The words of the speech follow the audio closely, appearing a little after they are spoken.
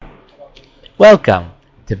Welcome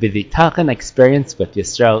to the Bitachon Experience with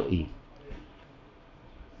Yisrael E.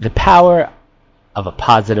 The power of a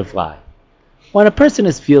positive lie. When a person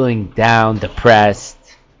is feeling down, depressed,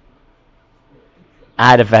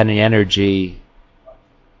 out of any energy,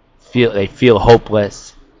 they feel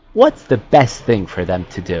hopeless, what's the best thing for them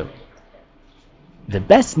to do? The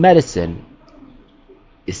best medicine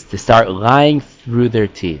is to start lying through their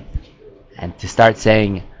teeth and to start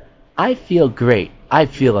saying, I feel great, I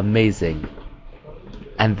feel amazing.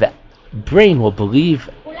 And the brain will believe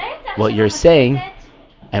what you're saying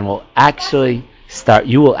and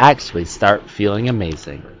you will actually start feeling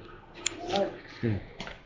amazing.